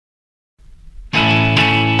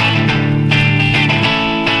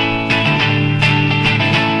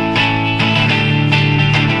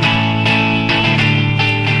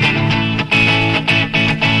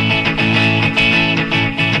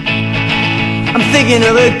thinking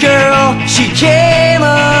of a girl, she came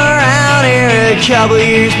around here a couple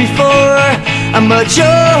years before. I'm much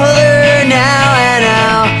older now, and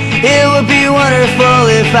now it would be wonderful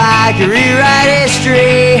if I could rewrite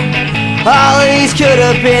history. All of these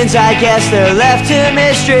could-have-beens, I guess they're left to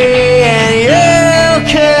mystery. And you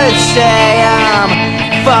could say I'm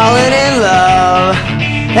falling in love,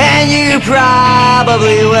 and you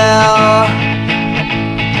probably will.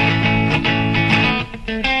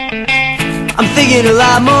 I'm thinking a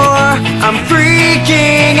lot more, I'm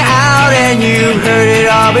freaking out, and you've heard it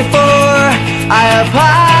all before. I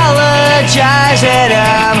apologize that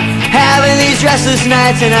I'm having these restless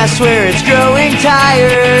nights, and I swear it's growing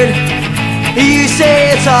tired. You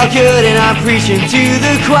say it's all good and I'm preaching to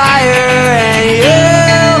the choir, and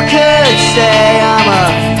you could say I'm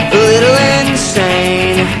a little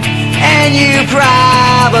insane, and you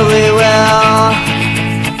probably will.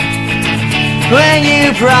 When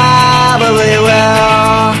you probably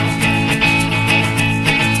will.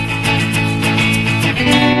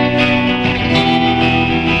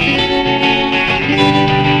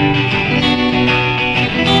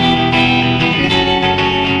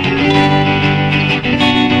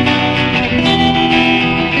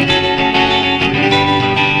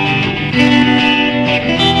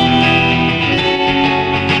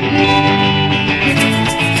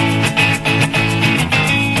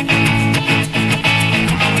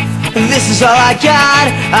 This is all I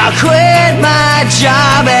got, I'll quit my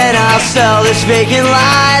job and I'll sell this vacant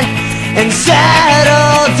lot and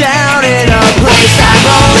settle down in a place I've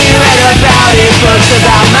only read about in books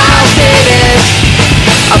about Miles Davis.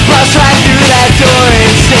 I'll bust right through that door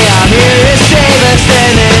and say I'm here to save us,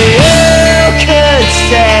 and then you could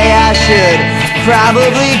say I should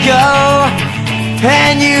probably go,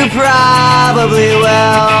 and you probably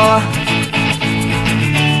will.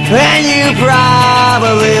 And you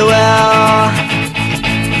probably will.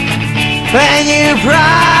 And you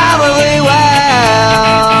probably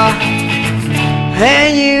will.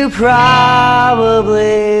 And you probably